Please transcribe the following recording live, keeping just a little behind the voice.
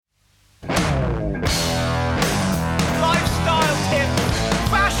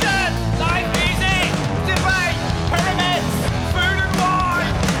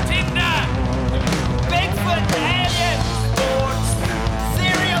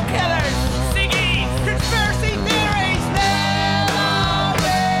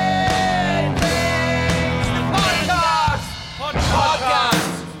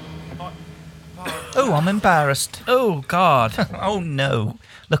I'm embarrassed. Oh, God. Oh, no.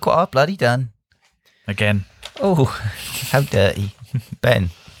 Look what I've bloody done. Again. Oh, how dirty.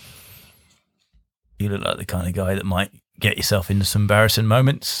 Ben, you look like the kind of guy that might get yourself into some embarrassing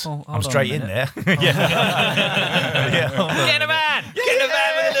moments. Oh, I'm straight in there. Yeah. Get in a van! Get in the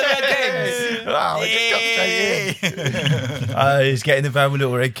van with Little Red Kings! Wow, I just got straight in. He's getting the van with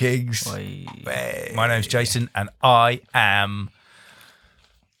Little Red Kings. My name's Jason, and I am...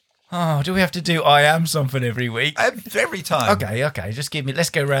 Oh, do we have to do I am something every week? Every time. Okay. Just give me... Let's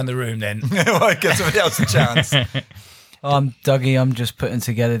go around the room then. Well, give somebody else a chance. I'm Dougie. I'm just putting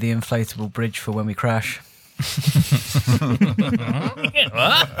together the inflatable bridge for when we crash.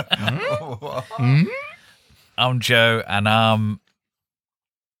 I'm Joe, and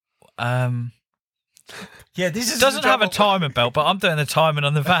Yeah, this is doesn't have a timing belt, but I'm doing the timing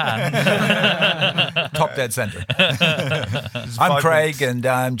on the van. top dead centre. I'm Craig, and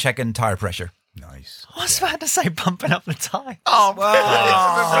I'm checking tyre pressure. Nice. I was about to say bumping up the time. Oh,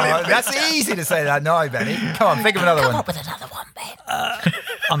 well, that's easy to say that now, Benny. Come on, think of another one. up with another one, Ben.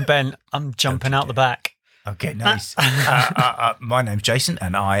 I'm Ben. I'm jumping out the back. Okay, nice. My name's Jason,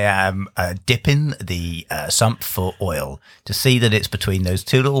 and I am dipping the sump for oil to see that it's between those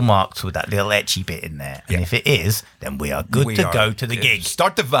two little marks with that little etchy bit in there. And if it is, then we are good to go to the gig.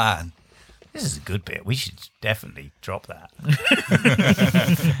 Start the van. This is a good bit. We should definitely drop that.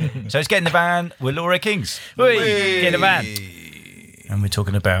 So let's get in the van with Laura Kings. Get in the van. And we're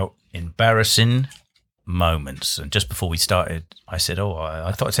talking about embarrassing moments. And just before we started, I said,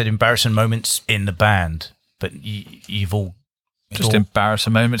 I thought I said embarrassing moments in the band. But you've all... Just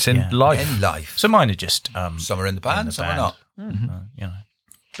embarrassing moments in life. In life. So mine are just... Some are in the band, some are not. You know.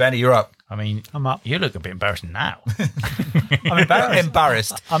 Benny, you're up. I mean, I'm up. You look a bit embarrassing now. I'm embarrassed.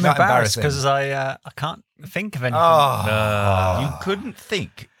 Embarrassed. I'm not embarrassed embarrassing. because I can't think of anything. You couldn't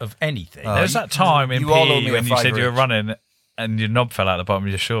think of anything. There was that time in you all owe PE me a when you said fiver you were each. running and your knob fell out the bottom of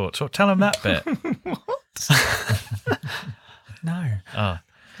your shorts. So tell them that bit. No.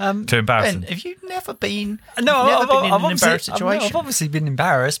 Too embarrassing. Ben, have you never been? No, never I've, been in I've an obviously, embarrassed situation? I've obviously been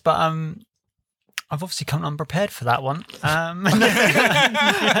embarrassed, but I've obviously come unprepared for that one. As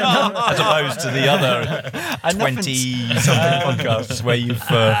opposed to the other 20-something podcasts where you've...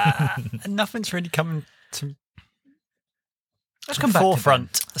 nothing's really coming to Let's come back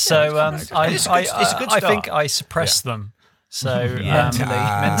forefront. So It's a good I start. think I suppressed them. So mentally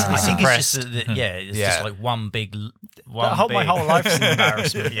I think it's suppressed. just it's just like one big... my whole life's an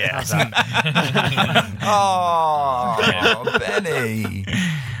embarrassment. Yeah. Oh, Benny.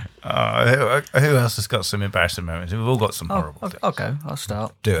 Who else has got some embarrassing moments? We've all got some horrible things. Okay, I'll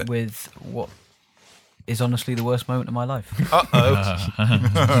start. Do it. With what is honestly the worst moment of my life.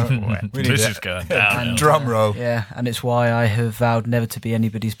 This is going down. And, Drum roll. Yeah, and it's why I have vowed never to be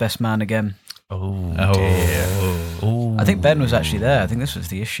anybody's best man again. Oh, dear. Oh, I think Ben was actually there. I think this was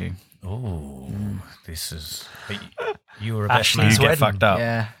the issue. This is... You were a best man. You get wedding. fucked up.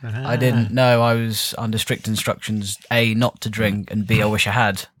 Yeah, I didn't know. I was under strict instructions: A, not to drink, and B, I wish I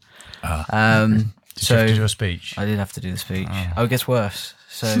had. Did you have to do a speech? I did have to do the speech. Oh, it gets worse.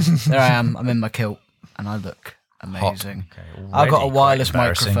 So there I am. I'm in my kilt, and I look amazing. Okay, I've got a already wireless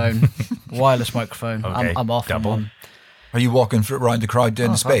quite embarrassing. microphone. Wireless microphone. Okay, I'm off. double. I'm on. Are you walking around the crowd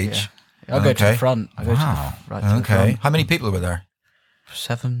doing the fuck speech? Yeah. I'll go to Okay. the front. I go to the, right to the Okay. front. How many people were there?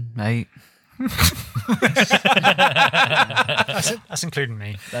 7, 8. That's including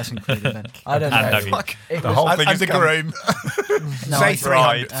me. That's included. Then. I don't know. Dougie. It The was- whole I'm thing is the coming. groom. no, Say I-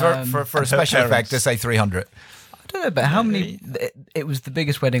 300. Right. For a special effect, to say 300. I don't know, but how many? It was the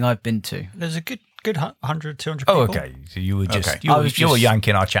biggest wedding I've been to. There's a good 100, 200 people. Oh, okay. So you were just... Okay. You, I were, was you were just-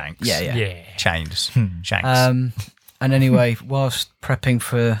 yanking our chanks. Yeah. Yeah. Chains. Shanks. And anyway, whilst prepping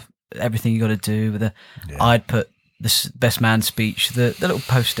for everything you got to do, I'd put this best man speech, the little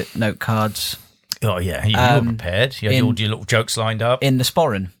post-it note cards oh, yeah. You were prepared. You had all in- your little jokes lined up. in the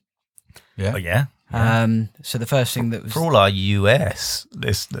sporran. Yeah. Oh, yeah. So the first thing that was For all our US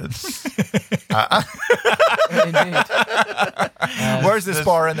listeners. indeed, Where's the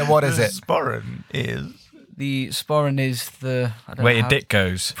spar and then what is it? Sporran is... the sporran is the I don't Where know your how- dick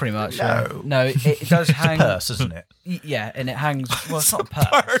goes. Pretty much. No. No, it does hang. Purse, isn't it? Yeah, and it hangs. Well, it's not a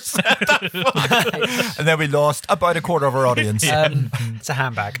purse. And then we lost about a quarter of our audience. It's a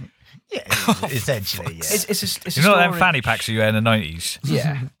handbag. Yeah, essentially, yeah. It's You know them storage- fanny packs you had in the 90s?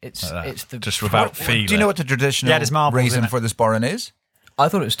 Yeah, it's Like that. it's the Just without feeling. Do you know what the traditional Yeah, there's marbles in reason it. for the sparring is? I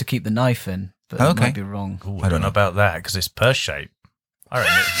thought it was to keep the knife in, but I Okay. might be wrong. Ooh, I don't know about that because it's purse shape. I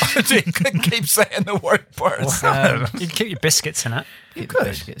reckon You couldn't keep saying the word purse. You can keep your biscuits in it. Keep the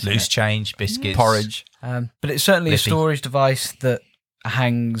biscuits in loose it. change, biscuits. Porridge. But it's certainly Lippy. a storage device that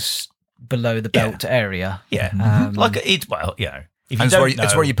hangs below the belt area. Yeah, like it's if you And don't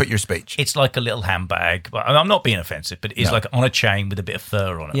it's where you put your speech. It's like a little handbag. But I'm not being offensive, but it's like on a chain with a bit of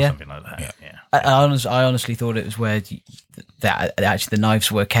fur on it, or something like that. Yeah. I honestly thought it was where that actually the knives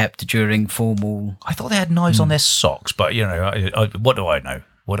were kept during formal. I thought they had knives on their socks, but what do I know?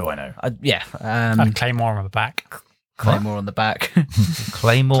 And Claymore on the back. Claymore on the back.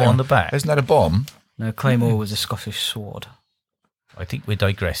 Claymore on the back. Isn't that a bomb? No, Claymore was a Scottish sword. I think we're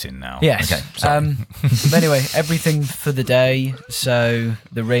digressing now. Yes. Okay, But anyway, everything for the day. So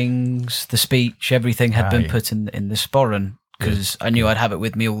the rings, the speech, everything had been put in the sporran because I knew I'd have it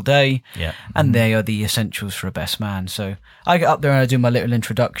with me all day. Yeah. And they are the essentials for a best man. So I get up there and I do my little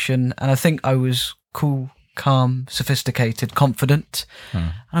introduction, and I think I was cool, calm, sophisticated, confident.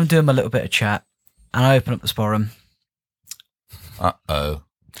 And I'm doing my little bit of chat, and I open up the sporran. Uh-oh.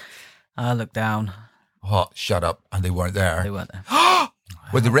 I look down. What? Shut up. And they weren't there. They weren't there.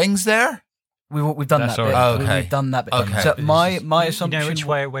 Were the rings there? We've done That's that all bit. right. Okay. We've done that bit. Okay. So my You assumption. know which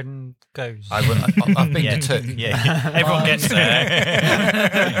way it goes. I've been Yeah. to 2. Yeah. Everyone gets there.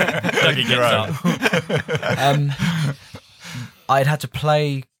 Dougie gets up. I'd had to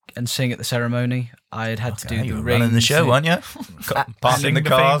play and sing at the ceremony. I'd had to do You the were rings. running the show, weren't you? Passing the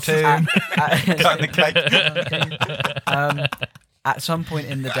cars. theme Cutting the cake. At some point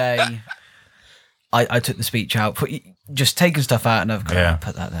in the day, I took the speech out, just taking stuff out, and I've got to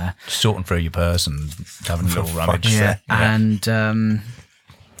put that there. Sorting through your purse and having a little rummage. And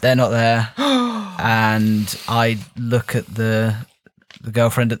they're not there. And I look at the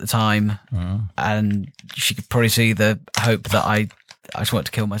girlfriend at the time, and she could probably see the hope that I just wanted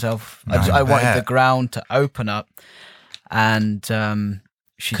to kill myself. I wanted the ground to open up, and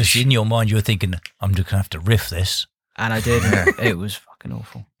Because in your mind you were thinking, I'm just going to have to riff this. and I did. It was fucking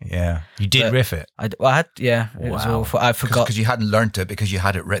awful. Yeah. You did But riff it. It was awful. I forgot. Because you hadn't learnt it because you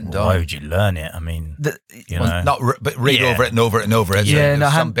had it written down. Why would you learn it? I mean, But read over it and over it and over it. Yeah, so no,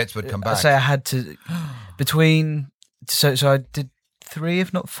 some bits would come back. I say I had to so I did 3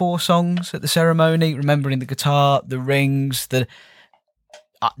 if not 4 songs at the ceremony, remembering the guitar, the rings, there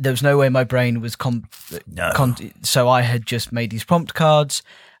was no way my brain was so I had just made these prompt cards,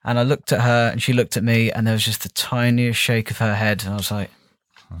 and I looked at her and she looked at me, and there was just the tiniest shake of her head, and I was like,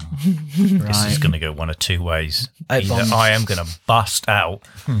 this is going to go one of 2 ways. Either I am going to bust out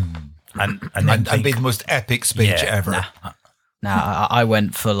and be the most epic speech ever. Nah, I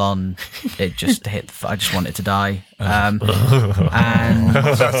went full on. It just hit. I just wanted to die. And Sorry,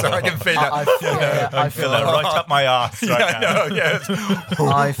 I can feel that. I feel that right up my ass right now. Yes.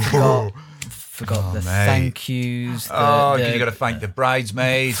 I forgot the thank yous. You got to thank the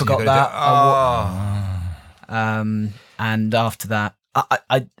bridesmaids. Forgot you that. Oh. And after that,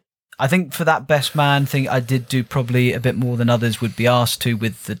 I think for that best man thing, I did do probably a bit more than others would be asked to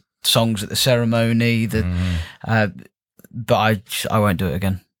with the songs at the ceremony. But I won't do it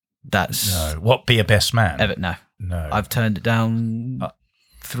again. That's What be a best man? No. I've turned it down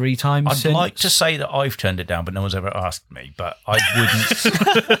 3 times. I'd since. like to say that I've turned it down, but no one's ever asked me. But I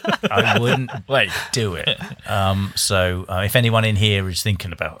wouldn't. I wouldn't do it. So if anyone in here is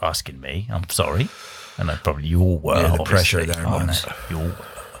thinking about asking me, I'm sorry, and probably you all were. Yeah, the pressure there, man. man. You all were.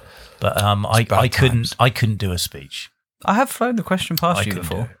 But I couldn't. I couldn't do a speech. I have thrown the question past you couldn't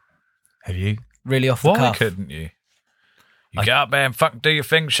do before. it. Have you? Really off the Why cuff. couldn't you? You get up there and fucking do your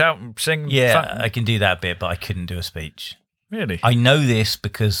thing, shout and sing. Yeah, I can do that bit, but I couldn't do a speech. Really? I know this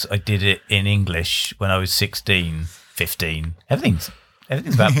because I did it in English when I was 16, 15. Everything's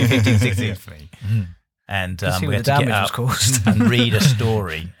about 15, 16 for me. And see we what had the to get damage was up caused. and read a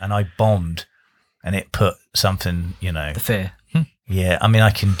story, and I bombed, and it put something, The fear. Yeah, I mean,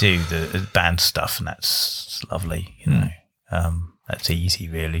 I can do the band stuff, and that's lovely, that's easy,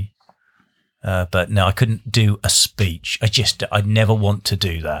 really. But no, I couldn't do a speech. I'd never want to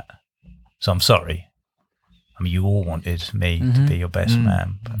do that. So I'm sorry. I mean, you all wanted me to be your best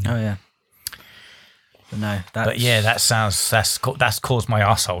man. But, Oh yeah. But no, that's caused my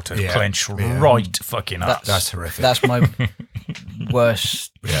asshole to clench right fucking up. That's horrific. That's my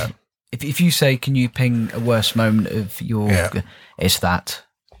worst. Yeah. If you say, can you ping a worst moment of your? Yeah. It's that.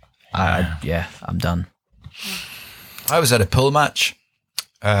 I'm done. I was at a pool match,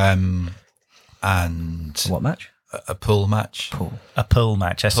 and What match? a pool match. Pool. A pool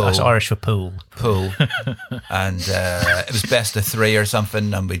match. That's Irish for pool. Pool, and it was best of 3 or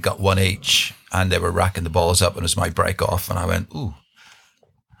something, and we'd got 1 each, and they were racking the balls up, and it was my break off, and I went, ooh,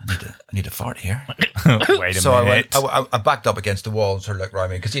 I need a fart here. Wait a So minute. I backed up against the wall and sort of looked around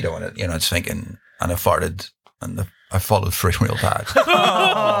me because you don't want to, it's thinking, and I farted, and I followed through real bad.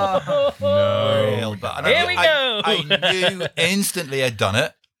 No. Real bad. And Here we go. I knew instantly I'd done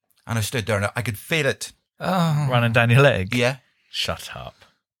it. And I stood there and I could feel it. Running down your leg? Yeah. Shut up.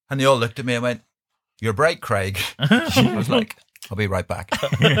 And they all looked at me and went, "Your break, Craig." I was like, "I'll be right back."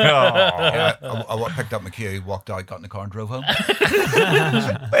 Yeah, I picked up my cue, walked out, got in the car and drove home.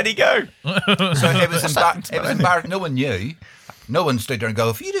 Where'd he go? So it was embarrassing. No one knew. No one stood there and go,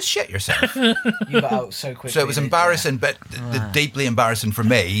 "If you just shit yourself." You got out so quickly. So it was embarrassing, but deeply embarrassing for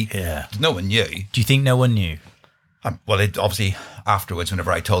me. Yeah. No one knew. Do you think no one knew? Well, it obviously afterwards,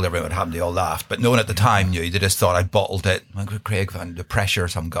 whenever I told everyone what happened, they all laughed. But no one at the time knew. They just thought I bottled it. Like, Craig, the pressure or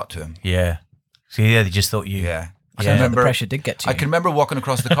something got to him. Yeah. So yeah, they just thought you. Yeah. I Yeah, can remember the pressure did get to you. I can remember walking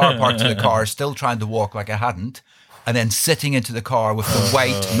across the car park to the car, still trying to walk like I hadn't, and then sitting into the car with the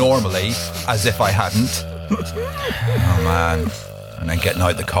weight normally as if I hadn't. Oh man! And then getting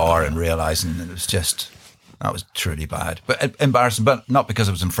out the car and realizing it was just that was truly bad, but embarrassing. But not because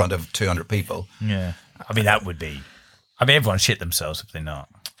it was in front of 200 people. Yeah. I mean, that would be. I mean, everyone shit themselves if they're not.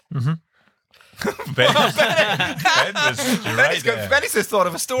 Mm-hmm. Benny's just thought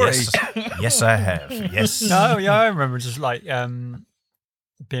of a story. Yes, I have. Yes. No, yeah, I remember just like being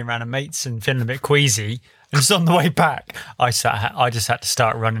around mates and feeling a bit queasy. And just on the way back, I just had to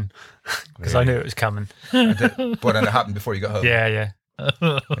start running because I knew it was coming. But then it happened before you got home. Yeah.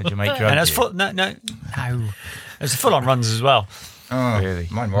 Did you make drugs? And it was full. No. It was full-on runs as well. Oh, Really?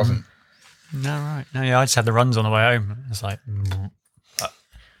 Mine wasn't. No, right. No, yeah, I just had the runs on the way home. It's like,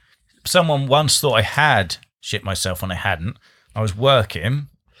 Someone once thought I had shit myself when I hadn't. I was working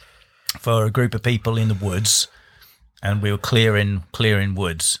for a group of people in the woods, and we were clearing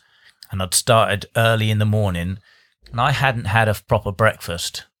woods. And I'd started early in the morning, and I hadn't had a proper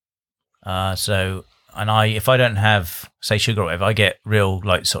breakfast. If I don't have, say, sugar or whatever, I get real,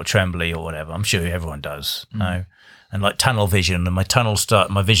 like, sort of trembly or whatever. I'm sure everyone does. No. And like tunnel vision, and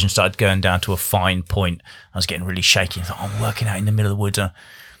my vision started going down to a fine point. I was getting really shaky. I thought, I'm working out in the middle of the woods.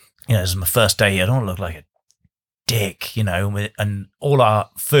 This is my first day here. I don't look like a dick, and all our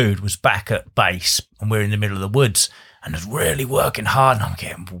food was back at base, and we're in the middle of the woods, and I was really working hard, and I'm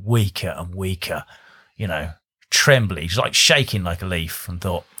getting weaker and weaker, trembly, just like shaking like a leaf, and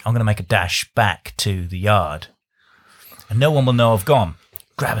thought, I'm going to make a dash back to the yard, and no one will know I've gone.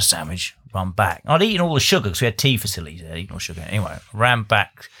 Grab a sandwich, run back. I'd eaten all the sugar because we had tea facilities there, eating all sugar. Anyway, I ran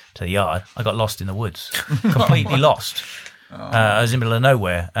back to the yard. I got lost in the woods, completely lost. I was in the middle of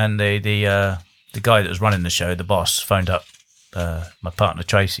nowhere, and the guy that was running the show, the boss, phoned up my partner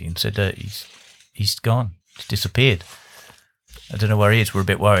Tracy and said he's gone, he's disappeared. I don't know where he is. We're a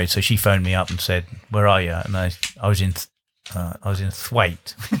bit worried, so she phoned me up and said, "Where are you?" And I was in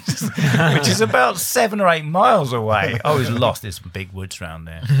Thwaite, which is about 7 or 8 miles away. I was lost. There's some big woods around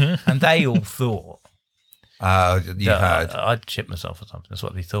there, and they all thought I'd shit myself or something. That's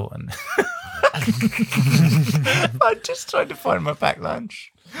what they thought. And I just tried to find my packed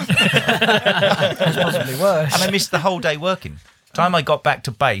lunch. It's possibly worse. And I missed the whole day working. Time I got back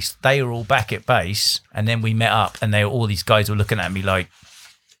to base, they were all back at base, and then we met up, and all these guys were looking at me like,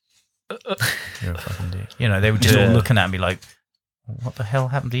 "You're a fucking dick." They were just all looking at me like, "What the hell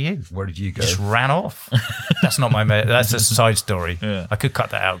happened to you? Where did you go? Just ran off." That's not that's a side story. Yeah. I could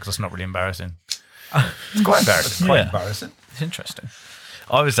cut that out because it's not really embarrassing. It's quite embarrassing. Quite embarrassing. It's interesting.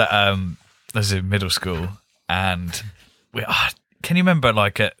 I was in middle school, and can you remember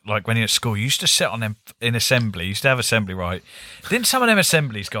like when you're at school, you used to sit on them in assembly. You used to have assembly, right? Didn't some of them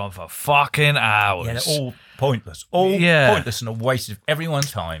assemblies go on for fucking hours? Yeah, they're all pointless. Pointless and a waste of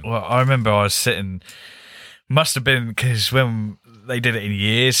everyone's time. Well, I remember I was sitting. Must have been because when they did it in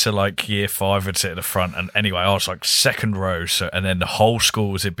years, so like year 5 would sit at the front, and anyway, I was like second row, and then the whole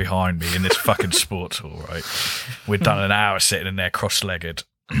school was in behind me in this fucking sports hall, right? We'd done an hour sitting in there cross-legged.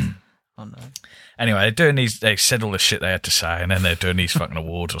 Oh no. Anyway, they said all the shit they had to say, and then they're doing these fucking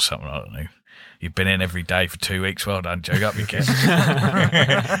awards or something, I don't know. You've been in every day for 2 weeks, well done, Joe, up your kid.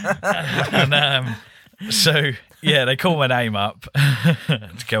 And so, yeah, they called my name up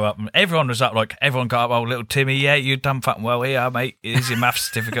to go up, and everyone was up, like, everyone got up, "Oh, little Timmy, yeah, you've done fucking well here, mate, here's your maths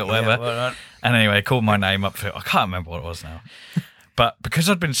certificate, whatever." Well, and anyway, they called my name up for, I can't remember what it was now. But because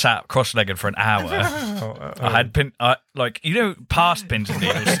I'd been sat cross-legged for an hour, I had past pins and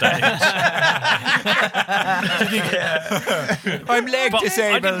needles stage. I'm leg But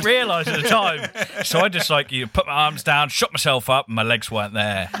disabled. I didn't realise at the time. So I just put my arms down, shot myself up, and my legs weren't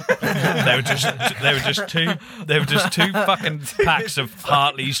there. They were just two fucking packs of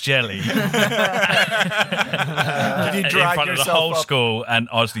Hartley's jelly. Did you In drag front of the yourself whole up? school, and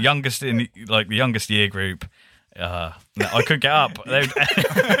I was the youngest in the youngest year group. No, I couldn't get up.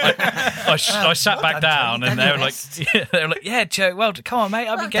 I sat back down, and they were like, "Yeah, Joe, well, come on, mate,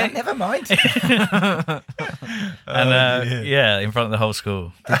 up you go." Never mind. And in front of the whole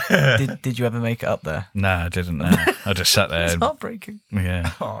school. Did you ever make it up there? No, I didn't. No. I just sat there. It's heartbreaking.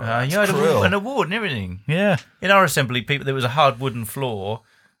 Yeah. You had an award and everything. Yeah. In our assembly, there was a hard wooden floor,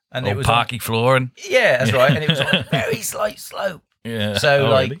 and it was parky floor, and that's right, and it was on a very slight slope. yeah. So,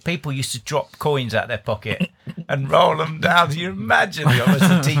 really? people used to drop coins out of their pocket and roll them down. Do you imagine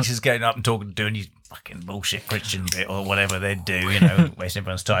the teachers getting up and doing these fucking bullshit Christian bit or whatever they'd do, wasting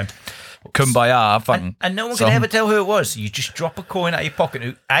everyone's time. Kumbaya, fun. And no one could ever tell who it was. So you just drop a coin out of your pocket,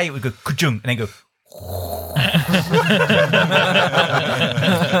 and it would go ka-chung, and then go. That's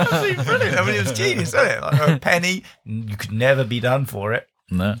brilliant. I mean, it was genius, wasn't it? Like a penny, you could never be done for it.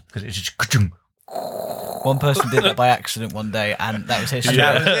 No. Because it was just ka-chung. One person did it by accident one day, and that was history.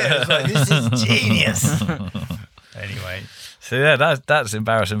 That was it. It was like, this is genius. Anyway. So yeah, that's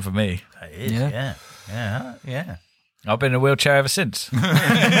embarrassing for me. It is, Yeah. yeah. I've been in a wheelchair ever since.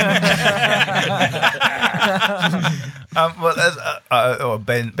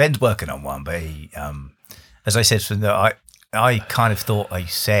 Ben's working on one, but he, as I said, I kind of thought I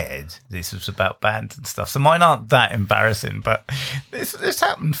said this was about bands and stuff, so mine aren't that embarrassing. But this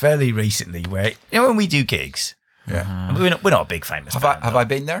happened fairly recently, where when we do gigs, we're not a big famous. Have I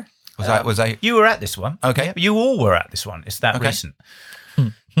been there? Was I? You were at this one, Okay. You all were at this one. It's that recent.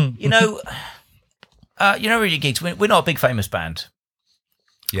 Really gigs. We're not a big famous band.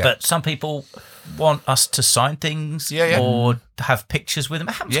 Yeah. But some people want us to sign things or have pictures with them.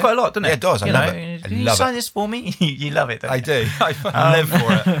 It happens quite a lot, doesn't it? Yeah, it does. I love it. Can you sign this for me? You love it, don't you? I do. I live for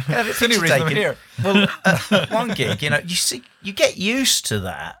it. It's the only reason I'm here. Well, one gig, you get used to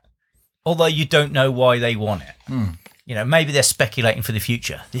that, although you don't know why they want it. Maybe they're speculating for the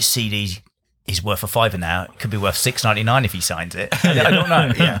future. This CD is worth $5 now. It could be worth $6.99 if he signs it. I don't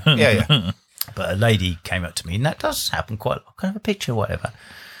know. Yeah. But a lady came up to me, and that does happen quite a lot. Kind of a picture or whatever.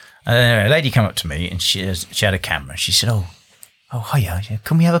 And a lady came up to me, and she had a camera. She said, "Oh, hiya,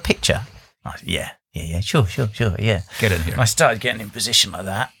 can we have a picture?" I said, yeah, sure, yeah. Get in here. And I started getting in position like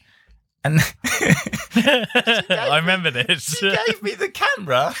that, and I remember this. she gave me the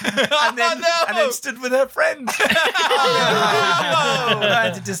camera, and then stood with her friend. I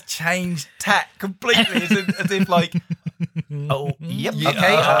had to just change tack completely, as if like, oh, yep,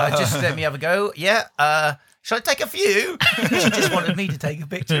 okay, just let me have a go. Yeah, shall I take a few? She just wanted me to take a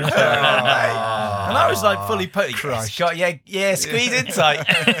picture of her. And I was like fully putty crushed. Yeah, squeeze in tight.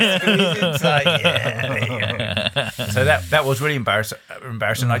 Yeah. So that was really embarrassing.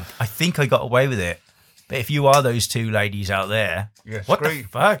 I think I got away with it. But if you are those two ladies out there, what the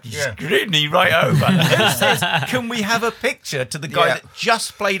fuck? You screwed me right over. Who says, can we have a picture to the guy that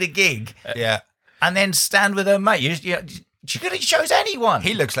just played a gig? Yeah. And then stand with her mate? She could have chose anyone.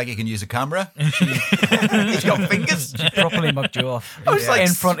 He looks like he can use a camera. He's got fingers. She properly mugged you off. I was like,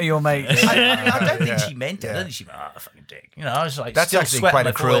 in front of your mate. I don't think she meant it. I don't think she meant, fucking dick. I was like, That's still actually sweating quite a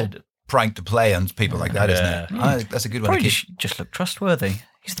my cruel forehead. prank to play on people like that, isn't it? That's a good one. Probably to keep. just look trustworthy.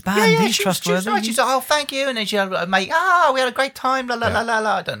 He's the band. He's she trustworthy. was nice. She said, "Oh, thank you," and then she had a mate. We had a great time. La la la la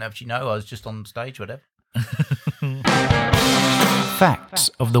la. I don't know if you know. I was just on stage, whatever. Facts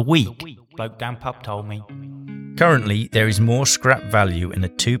of the week. Bloke down pub told me. Currently, there is more scrap value in a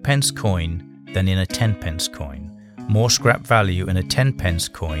 2p coin than in a 10p coin. More scrap value in a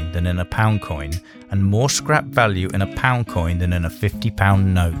 10p coin than in a pound coin, and more scrap value in a pound coin than in a £50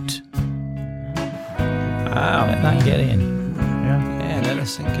 note. Let that get in. Yeah, let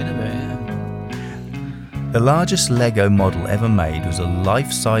us sink in a bit. Yeah. The largest Lego model ever made was a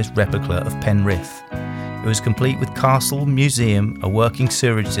life-size replica of Penrith. It was complete with castle, museum, a working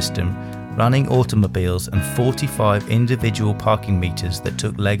sewerage system, running automobiles and 45 individual parking meters that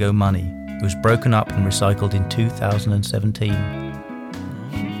took Lego money. It was broken up and recycled in 2017.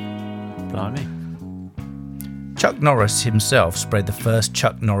 Blimey. Chuck Norris himself spread the first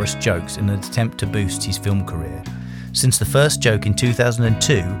Chuck Norris jokes in an attempt to boost his film career. Since the first joke in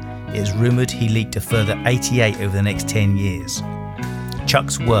 2002, it is rumoured he leaked a further 88 over the next 10 years.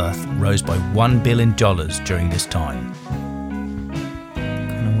 Chuck's worth rose by $1 billion during this time.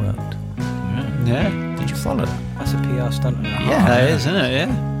 Kind of worked. Yeah. Did you follow? That's a PR stunt. Yeah, that is, isn't it? Yeah.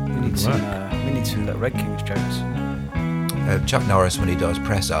 We need some Red Kings jokes. Chuck Norris, when he does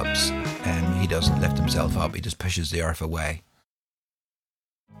press-ups, he doesn't lift himself up. He just pushes the earth away.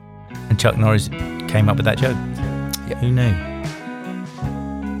 And Chuck Norris came up with that joke. Yeah. Who knew?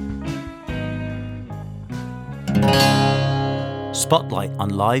 Spotlight on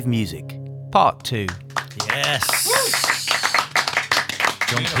live music, Part 2. Yes.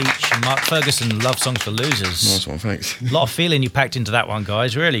 John Peach and Mark Ferguson, Love Songs for Losers. Nice one, thanks. A lot of feeling you packed into that one,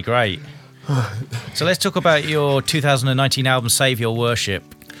 guys. Really great. So let's talk about your 2019 album, Save Your Worship.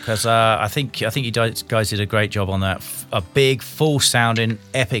 because I think you guys did a great job on that. A big, full-sounding,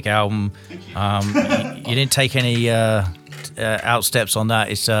 epic album. You didn't take any outsteps on that.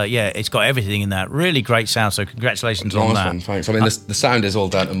 It's got everything in that. Really great sound. So congratulations on that. One, thanks. I mean, the sound is all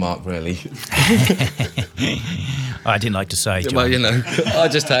down to Mark, really. I didn't like to say, John. Well, you know, I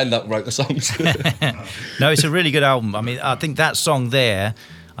just end up wrote the songs. No, it's a really good album. I mean, I think that song there,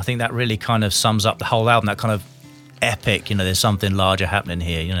 I think that really kind of sums up the whole album. That kind of epic, you know, there's something larger happening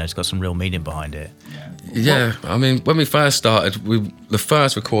here. You know, it's got some real meaning behind it. Yeah, I mean, when we first started, the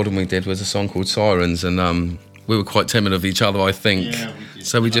first recording we did was a song called Sirens, and we were quite timid of each other, I think. Yeah, we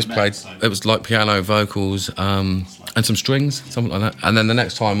so we just played, it was like piano, vocals, and some strings, something like that. And then the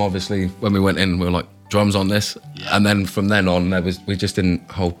next time, obviously, when we went in, we were like, drums on this. Yeah. And then from then on, we just didn't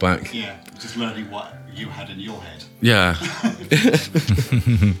hold back. Yeah, just learning what you had in your head. Yeah.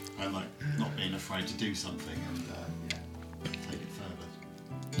 And like not being afraid to do something and take it further.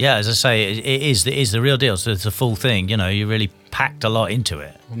 Yeah, as I say, it is the real deal. So it's a full thing. You know, you really packed a lot into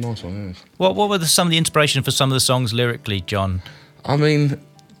it. Oh, nice one, yes. What were some of the inspiration for some of the songs lyrically, John? I mean,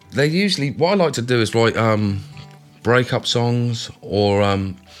 they usually, what I like to do is write breakup songs, or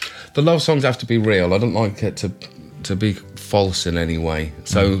the love songs have to be real. I don't like it to be false in any way.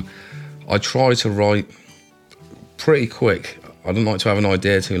 So I try to write pretty quick. I don't like to have an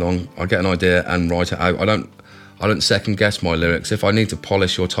idea too long. I get an idea and write it out. I don't second guess my lyrics. If I need to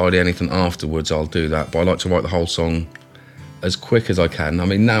polish or tidy anything afterwards, I'll do that. But I like to write the whole song as quick as I can. I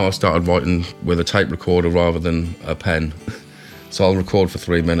mean, now I've started writing with a tape recorder rather than a pen. So I'll record for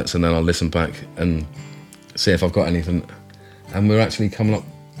 3 minutes and then I'll listen back and see if I've got anything. And I'm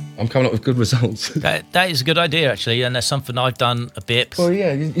coming up with good results. That is a good idea, actually, and that's something I've done a bit. Well,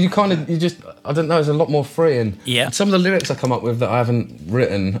 yeah, you just, I don't know, it's a lot more free. And some of the lyrics I come up with that I haven't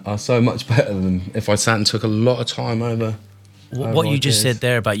written are so much better than if I sat and took a lot of time over. What you just said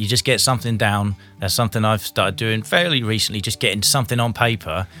there about you just get something down, that's something I've started doing fairly recently, just getting something on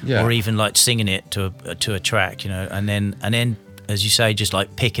paper, or even like singing it to a track, you know, and then as you say, just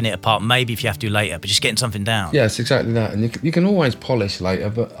like picking it apart, maybe if you have to later, but just getting something down. Yes, exactly that. And you can always polish later,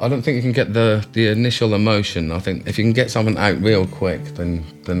 but I don't think you can get the initial emotion. I think if you can get something out real quick, then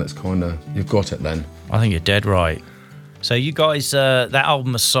it's kind of, you've got it then. I think you're dead right. So you guys, that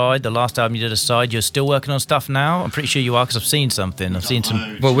album aside, the last album you did aside, you're still working on stuff now? I'm pretty sure you are, because I've seen something. I've seen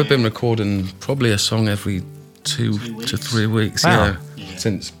some... Well, we've been recording probably a song every 2 to 3 weeks. Wow. Yeah.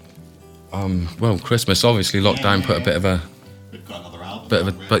 Since, Christmas, obviously, lockdown put a bit of a... We've got another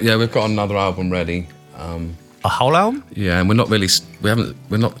album. But yeah, we've got another album ready. A whole album? Yeah, and we're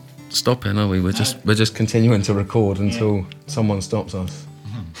not stopping, are we? We're just continuing to record until someone stops us.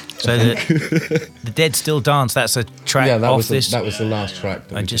 So the Dead Still Dance, that's a track off this. That was the last track.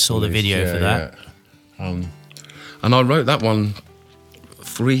 I just saw the video for that. Yeah. And I wrote that one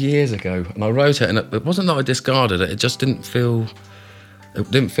 3 years ago, and I wrote it, and it wasn't that I discarded it. It just didn't feel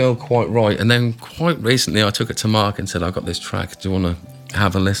quite right. And then quite recently, I took it to Mark and said, "I've got this track. Do you want to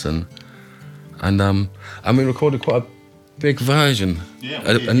have a listen?" And we recorded quite a big version. Yeah,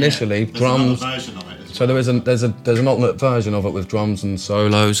 initially, There's drums. another version of it as So well. there's an alternate version of it with drums and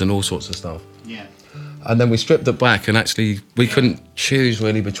solos and all sorts of stuff. Yeah. And then we stripped it back, and actually we couldn't choose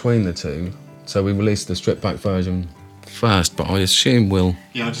really between the two, so we released the stripped back version first. But I assume we'll.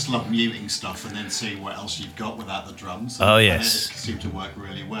 Yeah, I just love muting stuff and then seeing what else you've got without the drums. Oh, And yes. it seemed to work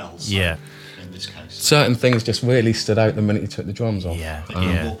really well. So Yeah. In this case. Certain things just really stood out the minute you took the drums off. Yeah, They became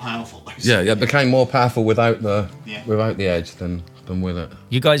yeah. more powerful. Basically. Yeah, it became more powerful without the Yeah. edge than with it.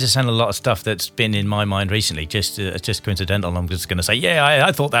 You guys have sent a lot of stuff that's been in my mind recently. Just coincidental. I'm just going to say,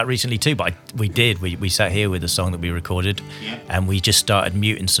 I thought that recently too. But we sat here with a song that we recorded, and we just started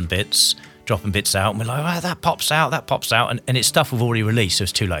muting some bits, dropping bits out, and we're like, that pops out, and it's stuff we've already released, so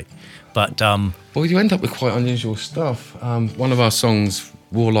it's too late. But well, you end up with quite unusual stuff. One of our songs,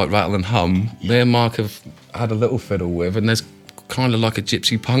 War Like Rattle and Hum, me and Mark have had a little fiddle with, and there's kind of like a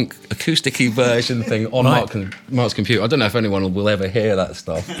gypsy punk acoustic-y version thing on Mark's computer. I don't know if anyone will ever hear that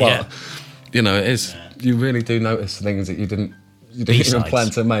stuff, but you know, it is. You really do notice things that you didn't even plan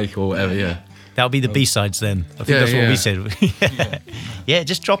to make or whatever. Yeah. That'll be the B-sides then. I think that's what we said. Yeah,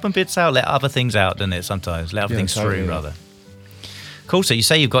 just dropping bits out, let other things out, doesn't it, sometimes? Let other things through, rather. Cool, so you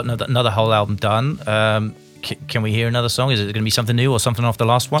say you've got another whole album done. Can we hear another song? Is it going to be something new or something off the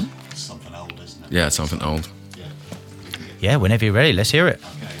last one? Something old, isn't it? Yeah, it's something old. Yeah, whenever you're ready, let's hear it.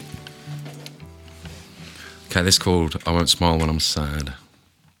 Okay, this is called I Won't Smile When I'm Sad.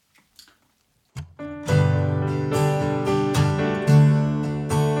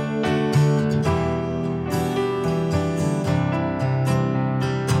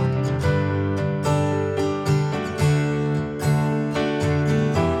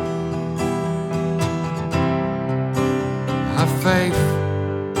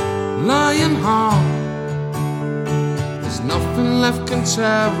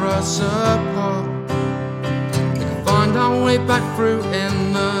 tear us apart. We can find our way back through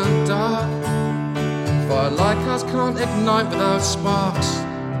in the dark. Fire like us can't ignite without sparks.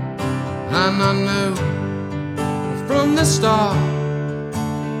 And I knew from the start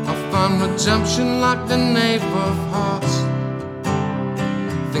I found redemption like the Knave of Hearts.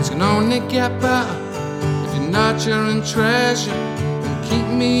 Things can only get better if you nurture and treasure and keep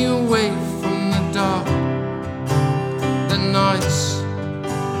me away from the dark. The nights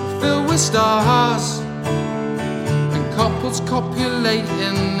filled with stars and couples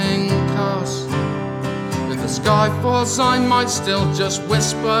copulating in cars. If the sky falls, I might still just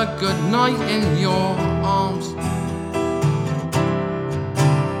whisper goodnight in your arms.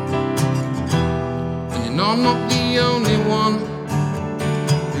 And you know I'm not the only one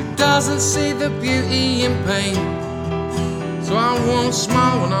who doesn't see the beauty in pain. So I won't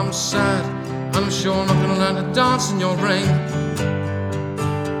smile when I'm sad, and I'm sure I'm not gonna learn to dance in your rain.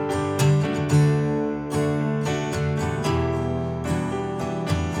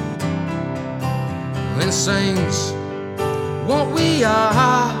 Insane's what we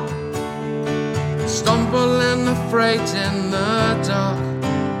are, stumbling afraid in the dark.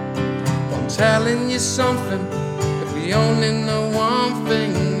 I'm telling you something, if we only know one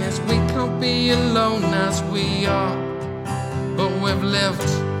thing, is we can't be alone as we are. But we've lived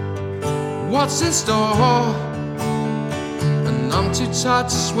what's in store, and I'm too tired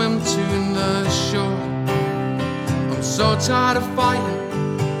to swim to the shore. I'm so tired of fighting,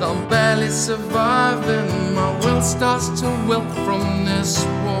 I'm barely surviving. My will starts to wilt from this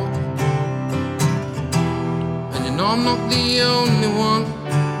war. And you know I'm not the only one.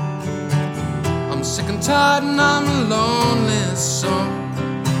 I'm sick and tired and I'm lonely. So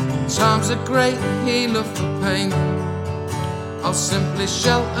time's a great healer for pain. I'll simply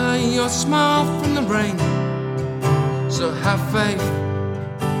shelter your smile from the rain. So have faith,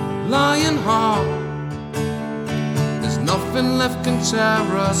 lion heart. Nothing left can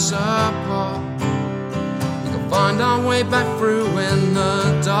tear us apart. We can find our way back through in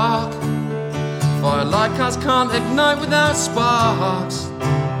the dark. Fire like us can't ignite without sparks.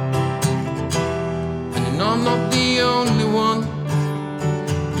 And you know I'm not the only one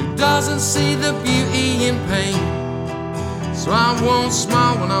who doesn't see the beauty in pain. So I won't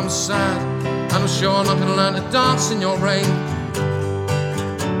smile when I'm sad, and I'm sure I'm not gonna learn to dance in your rain.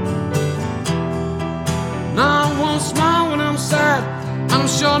 Now I won't smile when I'm sad, and I'm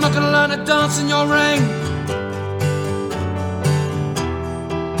sure I'm not gonna learn to dance in your rain.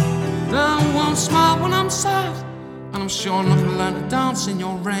 Now I won't smile when I'm sad, and I'm sure I'm not gonna learn to dance in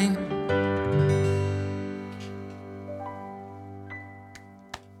your rain.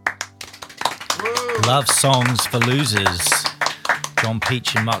 Love Songs for Losers. John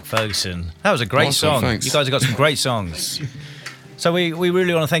Peach and Mark Ferguson. That was a great Awesome, song. thanks. You guys have got some great songs. So we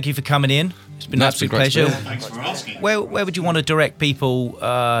really want to thank you for coming in. It's been an That's absolute been great pleasure. to be Thanks for asking. Where would you want to direct people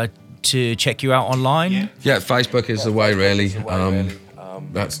to check you out online? Yeah, Facebook is the way, really.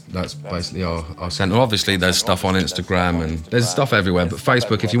 That's basically our centre. Obviously, there's stuff on Instagram and there's stuff everywhere. But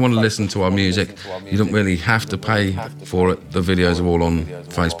Facebook, if you want to listen to our music, you don't really have to pay for it. The videos are all on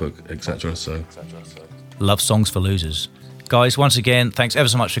Facebook, etc. So, Love Songs for Losers. Guys, once again, thanks ever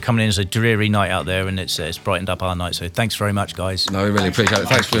so much for coming in. It's a dreary night out there, and it's brightened up our night. So thanks very much, guys. no, we really appreciate it.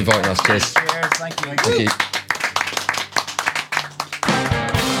 Thanks for inviting us. Cheers. Thank you.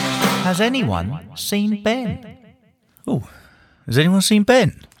 Has anyone seen Ben? Oh, has anyone seen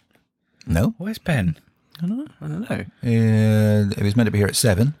Ben? No? Where's Ben? I don't know. It was meant to be here at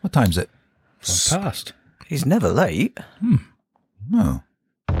 7. What time's it? Past. He's never late. No.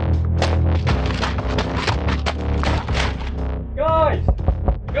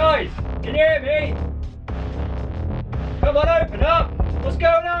 Guys, can you hear me? Come on, open up! What's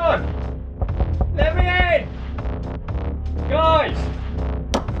going on? Let me in! Guys!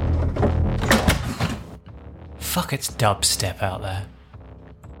 Fuck, it's dubstep out there.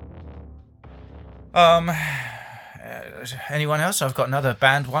 Anyone else? I've got another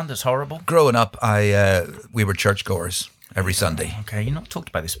band one that's horrible. Growing up, we were churchgoers every Sunday. Okay, you've not talked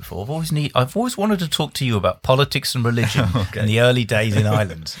about this before. I've always wanted to talk to you about politics and religion in the early days in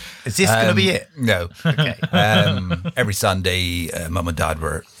Ireland. Is this going to be it? No. Okay. Every Sunday, Mum and Dad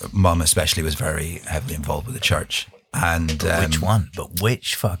Mum especially was very heavily involved with the church. And Which one? But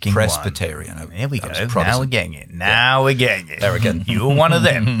which fucking Presbyterian. one? Here we go. I was Now Protestant. we're getting it. Now we're getting it. There again. You were one of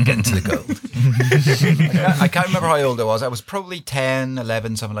them. Getting to the gold. I can't remember how old I was. I was probably 10,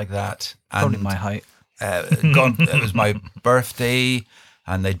 11, something like that. And Probably my height. it was my birthday,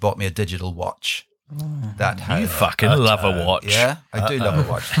 and they'd bought me a digital watch. That had You fucking love a watch. Yeah, I do love a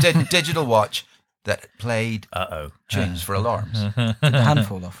watch. Digital watch, that played tunes for alarms. Did the hand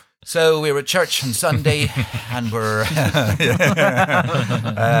fall off? So we were at church on Sunday, and we're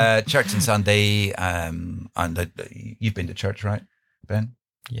church on Sunday, and you've been to church, right, Ben?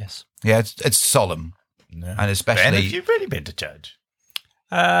 Yes. Yeah, it's solemn, and especially. Ben, have you really been to church?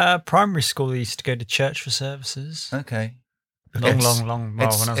 Primary school, I used to go to church for services. Okay. Long.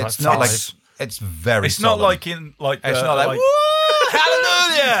 It's When I was it's like not like five. it's very. It's solemn. not like in like. It's not like Woo,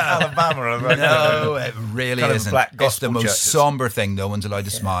 hallelujah, Alabama. Or like, No, it really kind of isn't. black It's gospel the most churches. somber thing. No one's allowed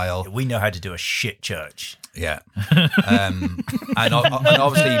to smile. We know how to do a shit church. Yeah, and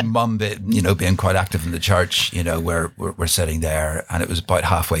obviously, Mum, being quite active in the church, we're sitting there, and it was about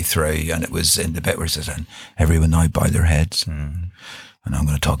halfway through, and it was in the bit where it says, "And everyone now bow their heads, and I'm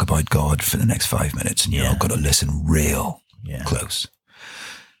going to talk about God for the next 5 minutes, and you're all going to listen real close."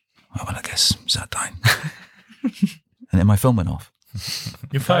 Well, I guess sat down, and then my phone went off.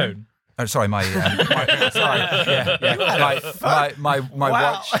 Your phone? Oh, sorry, my watch.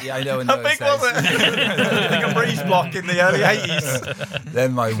 Yeah, I know. In How those big days. was it? Like a breeze block in the early 80s.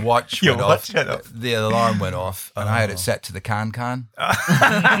 Then my watch Your went watch off. went off. The alarm went off, and I had it set to the can.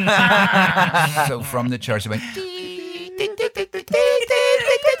 So from the church, it went.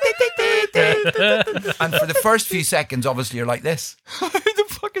 And for the first few seconds, obviously, you're like this. Who the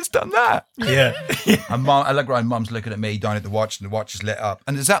fuck has done that? Yeah. And Mom, I look around, Mum's looking at me down at the watch, and the watch is lit up.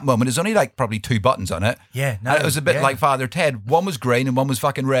 And there's that moment, there's only like probably 2 buttons on it. Yeah, no, And it was a bit yeah. like Father Ted. One was green and one was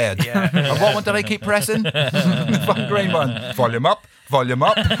fucking red. Yeah. And what one did I keep pressing? The fucking green one. Volume up, volume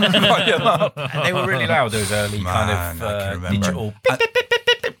up, volume up. And they were really loud, those early Man, kind I can of remember. digital.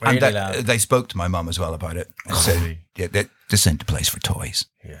 And Really loud. they spoke to my mum as well about it. And said, this ain't the place for toys.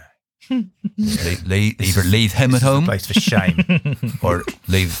 Yeah. Either leave him at home Place for shame. or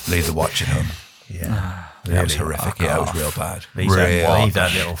leave the watch at home. Yeah. That was horrific. Yeah, it was real bad. Leave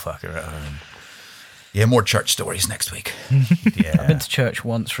that little fucker at home. Yeah, more church stories next week. Yeah. I've been to church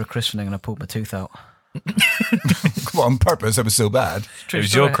once for a christening and I pulled my tooth out. Well, on purpose, it was so bad. It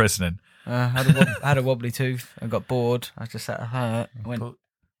was your christening. I had a wobbly tooth and got bored. I just sat there. Went,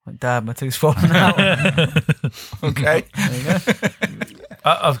 Dad, my tooth's falling out. Okay. There you go.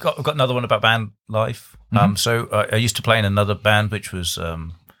 I've got another one about band life. So I used to play in another band, which was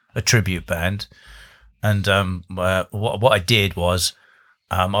a tribute band, and what I did was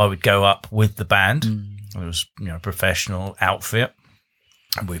I would go up with the band. It was a professional outfit,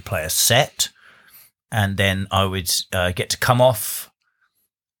 and we'd play a set, and then I would get to come off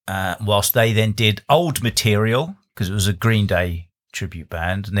whilst they then did old material, because it was a Green Day tribute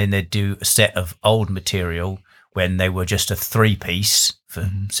band, and then they'd do a set of old material when they were just a 3-piece for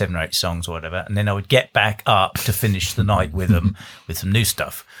 7 or 8 songs or whatever, and then I would get back up to finish the night with them with some new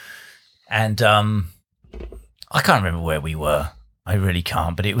stuff. And I can't remember where we were. I really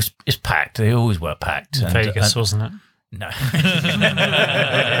can't, but it's packed. They always were packed. Vegas, wasn't it? No.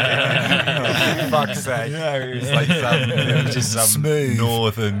 Fuck's sake. No, it was like just some Smooth.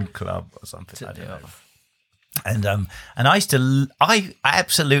 northern club or something. I don't know. And I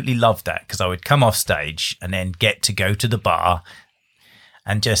absolutely loved that, because I would come off stage and then get to go to the bar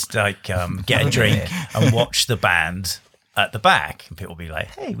and just like get a drink and watch the band at the back, and people would be like,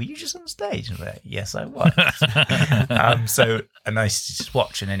 "Hey, were you just on stage?" And I'm like, "Yes, I was." And I used to just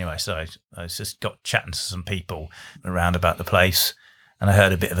watch. And anyway, so I just got chatting to some people around about the place, and I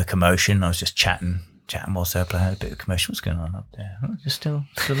heard a bit of a commotion. I was just chatting whilst they were playing. A bit of commotion. What's going on up there? Oh, you're still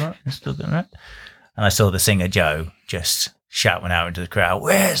right? You're still going right? And I saw the singer Joe just shouting out into the crowd,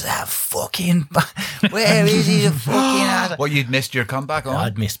 "Where's that fucking? Where is he? The fucking ass?" Well, you'd missed your comeback on?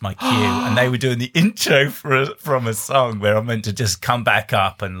 I'd missed my cue, and they were doing the intro from a song where I meant to just come back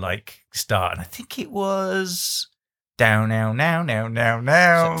up and like start. And I think it was down now,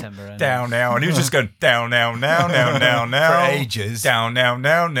 September End. down now, and he was just going down now, For ages. down now,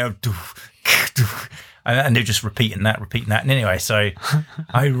 doof, doof. And they're just repeating that. And anyway, so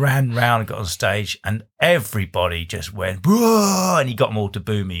I ran round and got on stage, and everybody just went, "Whoa!" And he got them all to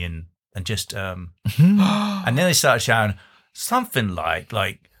boo me and just, and then they started shouting something like,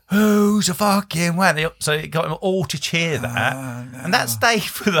 "Who's a fucking man?" So it got them all to cheer that. And that stayed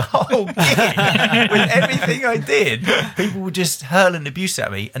for the whole gig. With everything I did, people were just hurling abuse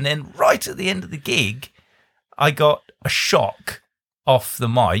at me. And then right at the end of the gig, I got a shock off the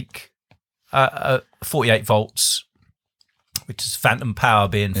mic. 48 volts, which is phantom power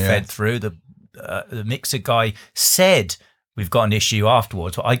being fed through. The mixer guy said, "We've got an issue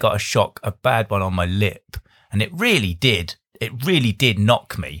afterwards." But I got a shock, a bad one on my lip, and it really did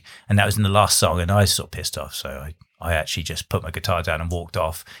knock me. And that was in the last song, and I was sort of pissed off. So I actually just put my guitar down and walked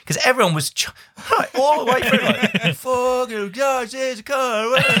off because everyone was all the way through like, fucking gosh, there's a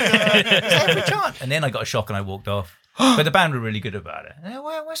car. Every chant. And then I got a shock and I walked off. But the band were really good about it.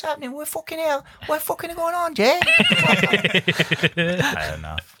 What's happening? We're fucking hell. What fucking going on, Jay? I don't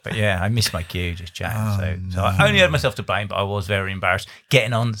know. But yeah, I missed my cue just chatting. So I only had myself to blame, but I was very embarrassed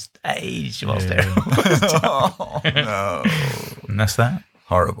getting on stage whilst there. Oh, no. And that's that.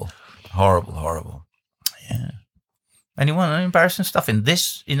 Horrible. Yeah. Anyone embarrassing stuff in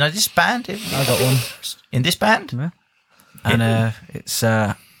this? This band? I got one in this band. Yeah. And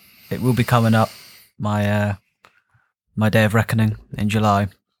it will be coming up. My day of reckoning in July.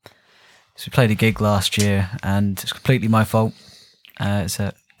 So we played a gig last year, and it's completely my fault. It's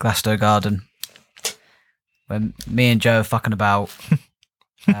at Glasgow Garden, when me and Joe are fucking about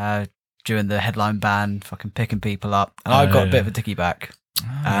during the headline band, fucking picking people up, and I've got a bit of a dicky back,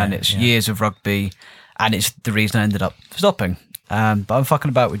 and it's years of rugby. And it's the reason I ended up stopping. But I'm fucking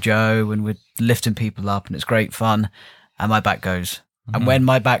about with Joe and we're lifting people up and it's great fun. And my back goes. And when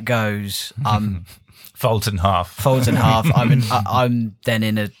my back goes, I'm... folds in half. I'm then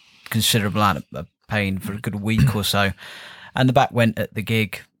in a considerable amount of pain for a good week or so. And the back went at the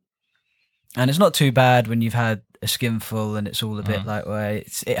gig. And it's not too bad when you've had a skinful and it's all a bit like, well,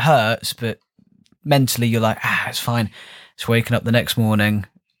 it hurts, but mentally you're like, it's fine. It's waking up the next morning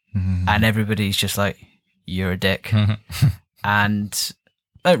and everybody's just like, you're a dick. And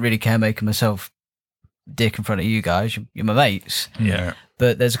I don't really care making myself dick in front of you guys. You're my mates. Yeah.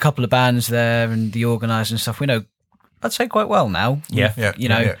 But there's a couple of bands there and the organisers and stuff we know, I'd say quite well now. Yeah.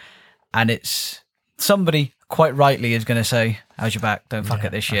 And it's somebody quite rightly is going to say, how's your back? Don't fuck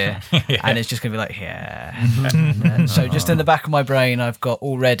it this year. And it's just going to be like, And so just in the back of my brain, I've got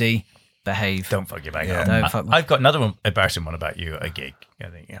already behave. Don't fuck your back up. I've got another embarrassing one about you at a gig. I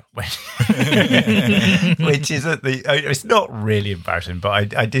think, which is it's not really embarrassing,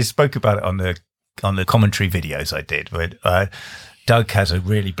 but I did spoke about it on the commentary videos I did. Where Doug has a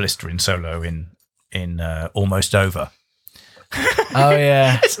really blistering solo in Almost Over. Oh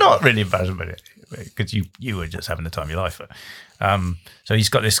yeah, it's not really embarrassing, but because you were just having the time of your life. So he's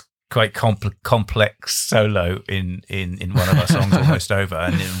got this quite complex solo in one of our songs, Almost Over,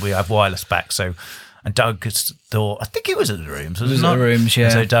 and then we have wireless back. So, and Doug thought, I think it was at the Rooms. It was at the Rooms, yeah.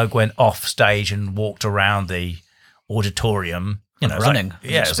 And so Doug went off stage and walked around the auditorium. Running.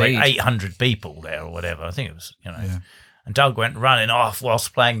 It was like 800 people there or whatever. I think it was, And Doug went running off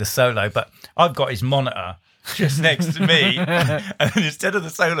whilst playing the solo, but I've got his monitor just next to me, and instead of the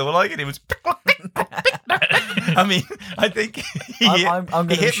solo, all I get it was. I mean, I think he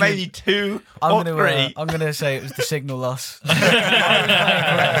hit maybe two or three. I'm going to say it was the signal loss. He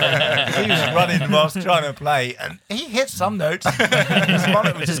was running whilst trying to play, and he hit some notes. His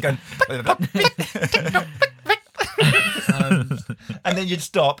monitor was just going. And then you'd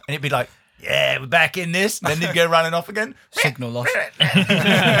stop, and it'd be like, yeah, we're back in this. And then they'd go running off again. Signal loss. I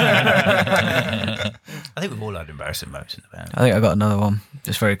think we've all had embarrassing moments in the band. I think I got another one,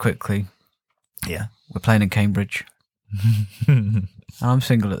 just very quickly. Yeah. We're playing in Cambridge. And I'm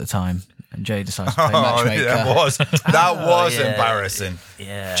single at the time. And Jay decides to play matchmaker. That was embarrassing.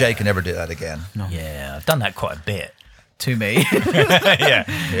 Yeah. Jay can never do that again. No. Yeah, I've done that quite a bit. To me.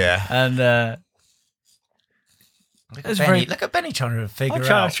 Yeah. And... Look at Benny trying to figure out.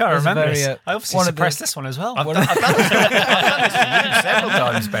 I'm trying to remember this. I obviously suppressed this one as well. I've done this for you several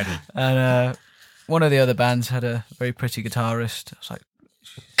times, Benny. And one of the other bands had a very pretty guitarist. I was like,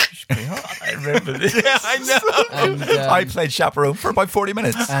 she's pretty hot. I remember this. Yeah, I know. And, I played Chaperone for about 40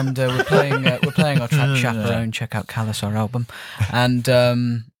 minutes. And we're playing our track Chaperone. Check out Callous, our album. And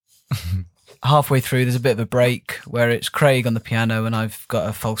halfway through, there's a bit of a break where it's Craig on the piano and I've got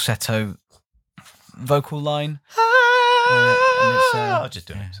a falsetto vocal line. And it's, I'll just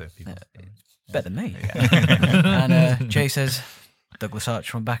do it so people better than me. And Jay says, Douglas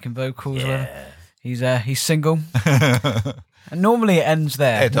Archer on backing vocals. He's single. And normally it ends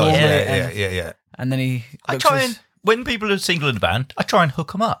there. It does. Yeah. And then he when people are single in the band, I try and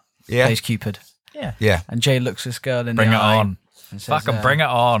hook them up. Yeah. plays Cupid. Yeah. And Jay looks this girl in Bring the it eye on. and says, Fucking bring it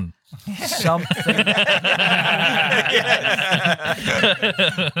on.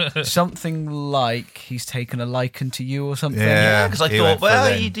 Something like he's taken a liking to you or something. Yeah. Because I thought, well,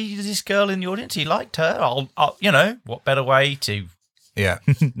 there's this girl in the audience. He liked her. I'll, what better way to Yeah.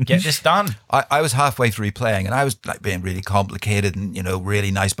 Get this done. I was halfway through playing and I was like being really complicated and,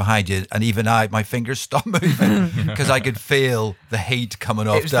 really nice behind you. And even my fingers stopped moving because I could feel the heat coming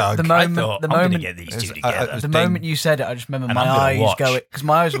off Doug. The moment, I'm going to get these two together. the moment you said it, I just remember And my I'm gonna eyes watch. going, because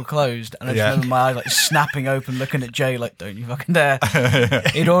my eyes were closed, and I just remember my eyes like snapping open, looking at Jay like, don't you fucking dare.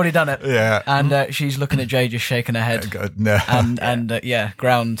 He'd already done it. Yeah. And she's looking at Jay, just shaking her head. God, no. And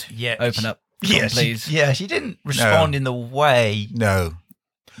ground, open up. Yeah, please. she didn't respond in the way. No.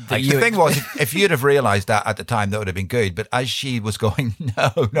 The thing was, if you'd have realised that at the time, that would have been good. But as she was going,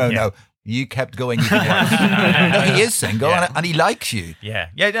 no, you kept going. Even worse. No, he is single and he likes you. Yeah.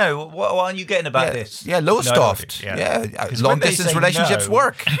 No. What are you getting about this? Yeah, Lowestoft. No, Yeah, long distance relationships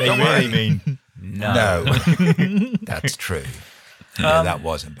work. They Don't really worry. mean no. That's true. Yeah, that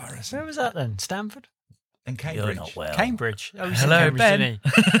was embarrassing. Where was that then? Stanford? In Cambridge. You're not well. Cambridge. Oh, he's Hello, in Cambridge,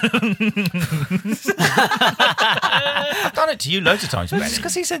 Ben. didn't he? I've done it to you loads of times, Benny. Just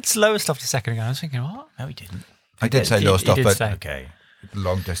because he said slower stuff a second ago. I was thinking, what? No, he didn't. I did say He Lowestoft, did but say. Okay.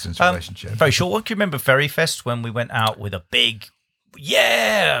 long distance relationship. Very short one. Can you remember Ferry Fest when we went out with a big, we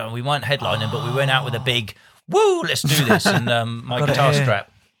weren't headlining, but we went out with a big, woo, let's do this. And my Got it guitar here.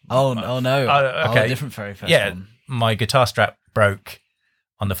 strap. Oh no. Okay. Oh, different Ferry Fest Yeah, one. my guitar strap broke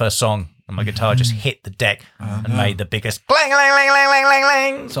on the first song, and my guitar just hit the deck and made the biggest clang, clang, clang, clang, clang, clang,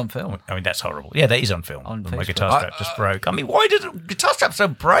 clang. It's on film. I mean, that's horrible. Yeah, that is on film. On My Facebook. guitar strap just broke. I mean, why did guitar straps so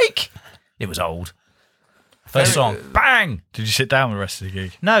break? It was old. First song, bang! Did you sit down the rest of the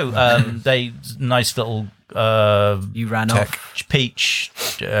gig? No, they nice little You ran off. Peach,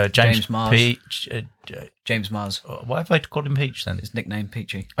 James James Mars. Peach. James Mars. Why have I called him Peach then? His nickname,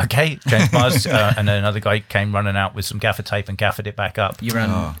 Peachy. Okay, James Mars, and then another guy came running out with some gaffer tape and gaffered it back up. You ran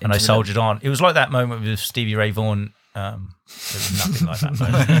and I soldiered on. It was like that moment with Stevie Ray Vaughan. There was nothing like that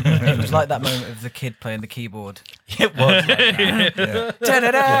moment. It was like that moment of the kid playing the keyboard. It was. Like that.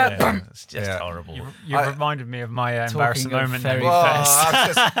 Da-da-da! It's just horrible. You reminded me of my embarrassing of moment. Ferry then.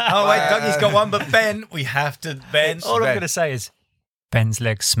 Fest. Oh wait, Dougie's got one, but Ben, we have to. Ben. All I'm going to say is, Ben's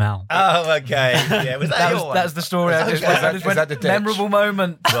legs smell. Oh, okay. Yeah, was that your one? That's the story. I just Is that the ditch? memorable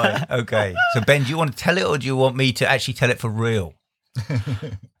moment. Right. Okay. So Ben, do you want to tell it, or do you want me to actually tell it for real?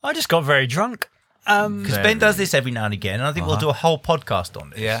 I just got very drunk. Because Ben does this every now and again, and I think we'll do a whole podcast on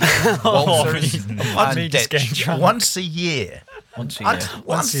this. Yeah. Waltzers And just getting drunk. once a year. Once a year.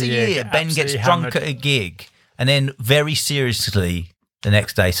 Once a year, Ben gets absolutely drunk hammered. at a gig, and then very seriously the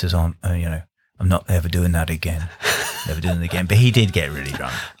next day says, I'm not ever doing that again. Never doing it again. But he did get really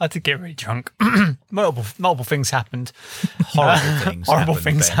drunk. I did get really drunk. multiple things happened. Horrible things Horrible happened,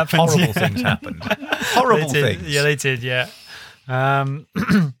 things Ben. happened, Horrible yeah. things happened. Horrible They did. things. Yeah, they did. Yeah.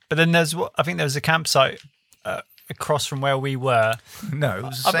 But then I think there was a campsite across from where we were. No, it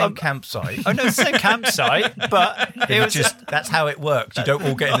was the same campsite. Oh no, it's the same campsite, but it was just that's how it works. You don't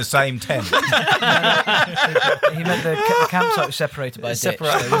all get in the same tent. He meant the campsite was separated by a ditch. So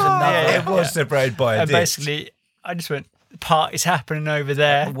Separated. there was another. Yeah, It was separated by a and ditch. basically I just went, party's happening over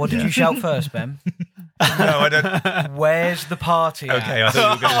there. What did you shout first, Ben? No, I don't. Where's the party at? Okay, I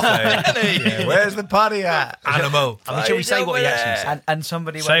thought you were going to say, yeah, where's the party at? Animal. I mean, shall we say what he actually said? And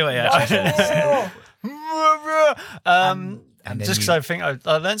somebody Say went, what you actually And then just because I think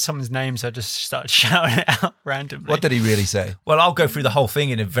I learned someone's name, so I just started shouting it out randomly. What did he really say? Well, I'll go through the whole thing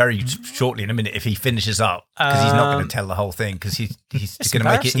in a very shortly in a minute if he finishes up, because he's not going to tell the whole thing because he's going to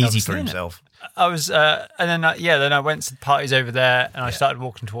make it embarrassing, easy for obviously, isn't it? himself. I was, and then I went to the parties over there, and I started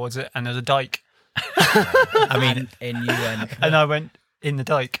walking towards it, and there's a dike, I mean, N-U-N. and I went in the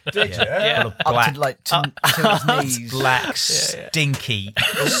dike. full of Up black, to like to his knees. black, stinky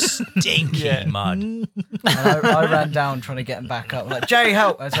mud. And I ran down trying to get him back up. I'm like, Jay,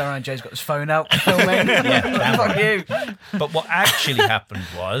 help! I turn around, Jay's got his phone out, filming. Fuck you. But what actually happened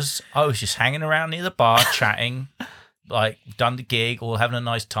was I was just hanging around near the bar chatting, like done the gig, all having a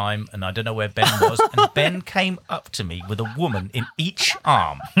nice time, and I don't know where Ben was. And Ben came up to me with a woman in each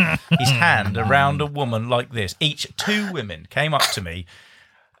arm, his hand around a woman like this. Two women came up to me,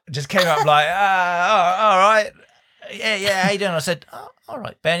 just came up like, all right. Yeah, how you doing? I said, all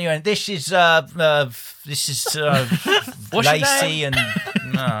right, Ben. You went, this is Lacey and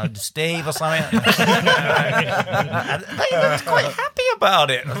Steve or something. And they looked quite happy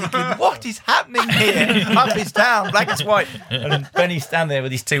about it. I'm thinking, what is happening here? Up is down, black is white. And Benny's standing there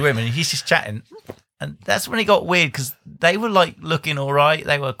with these two women, and he's just chatting. And that's when it got weird because they were like looking all right.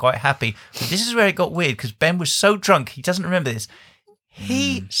 They were quite happy. But this is where it got weird because Ben was so drunk, he doesn't remember this.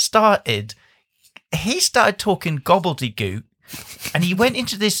 He started talking gobbledygook, and he went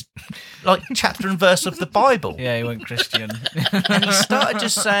into this like chapter and verse of the Bible. Yeah, he went Christian. And he started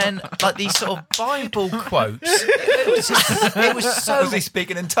just saying like these sort of Bible quotes. It was so. Was he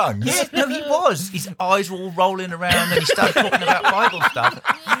speaking in tongues? Yeah, no, he was. His eyes were all rolling around, and he started talking about Bible stuff.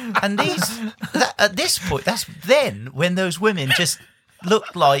 And at this point, that's then when those women just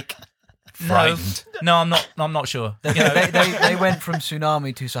looked like. Frightened. No, I'm not. I'm not sure. They went from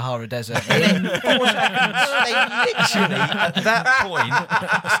tsunami to Sahara Desert. In 4 seconds, they literally, at that point,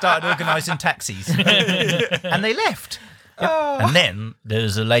 started organising taxis. And they left. And then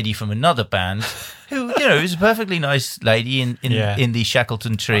there's a lady from another band who, is a perfectly nice lady in the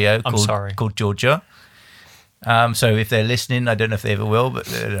Shackleton trio called Georgia. So if they're listening, I don't know if they ever will, but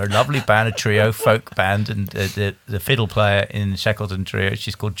they're a lovely band, a trio, folk band, and the fiddle player in the Shackleton trio,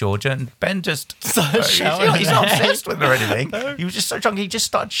 she's called Georgia, and Ben just he's not obsessed with her or anything. He was just so drunk, he just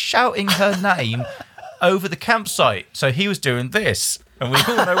started shouting her name over the campsite. So he was doing this, and we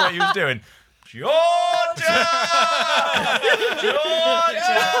all know what he was doing. Georgia!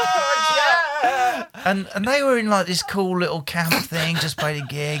 And they were in like this cool little camp thing, just played a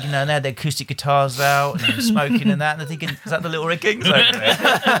gig, and they had their acoustic guitars out and smoking and that. And they're thinking, is that the Little Red Kings over there?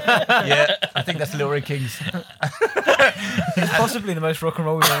 Yeah, I think that's the Little Red Kings. It's possibly the most rock and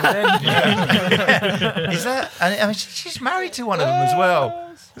roll we've ever done. Is that? And I mean, she's married to one of them as well.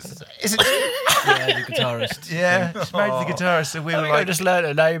 Is it? Yeah, the guitarist. Yeah, she's married to the guitarist. So we were like, I just learned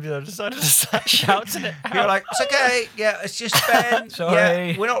her name and I decided to start shouting it. we were like, it's okay. Yeah, it's just Ben.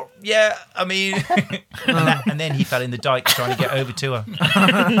 Sorry. Yeah, we're not. Yeah, I mean, and then he fell in the dike trying to get over to her.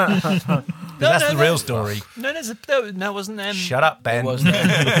 That's the real story. No, that wasn't them. Shut up, Ben. It was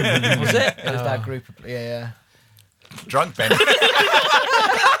there. Was it? It was that group of, yeah. Drunk Ben.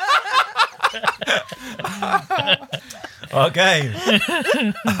 Okay.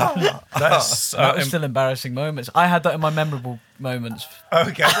 That was still embarrassing moments. I had that in my memorable moments.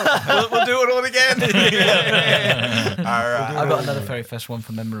 Okay. We'll do it all again. I got another Fairy Fest one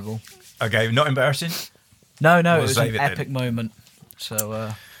for memorable. Okay, not embarrassing. No, We'll it was save an it epic moment.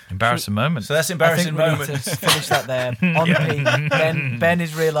 So Embarrassing moment. So that's I embarrassing think we moment. need to finish that there. On peak. Ben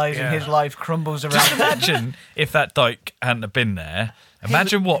is realising his life crumbles around him. Imagine if that dike hadn't have been there.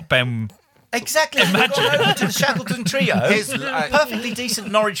 Imagine what Ben. Exactly. Imagine over to the Shackleton trio, his perfectly decent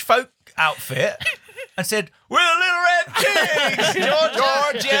Norwich folk outfit, and said, "We're the Little Red Kings,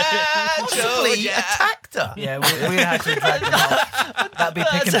 Georgia." Possibly attacked her. Yeah, we had to drag them off. That'd be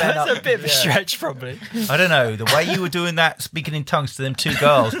picking Ben up. That's a bit of a stretch, probably. I don't know. The way you were doing that, speaking in tongues to them 2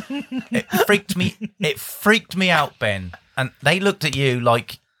 girls, it freaked me. It freaked me out, Ben. And they looked at you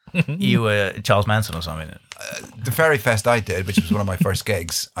like you were Charles Manson or something. The Fairy Fest I did, which was one of my first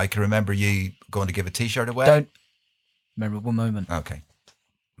gigs, I can remember you going to give a T-shirt away. Don't. Memorable moment. Okay.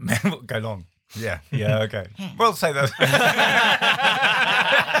 Go long. Yeah. Yeah, okay. We'll say that.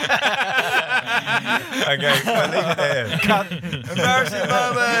 Okay, I'll leave it there. Cut. Embarrassing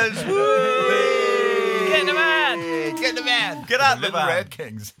moments. Woo! Get in the van. Get in the van. Get out of the Little van. Red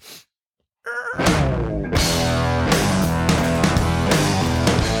Kings.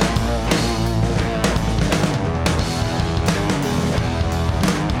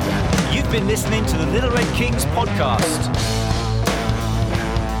 You've been listening to the Little Red Kings podcast.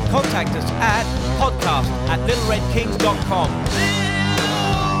 Contact us at podcast@littleredkings.com.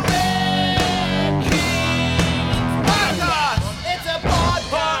 Little Red Kings podcast. It's a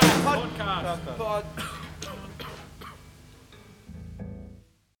podcast.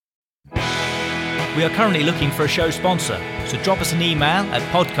 We are currently looking for a show sponsor, so drop us an email at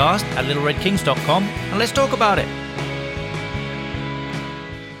podcast@littleredkings.com and let's talk about it.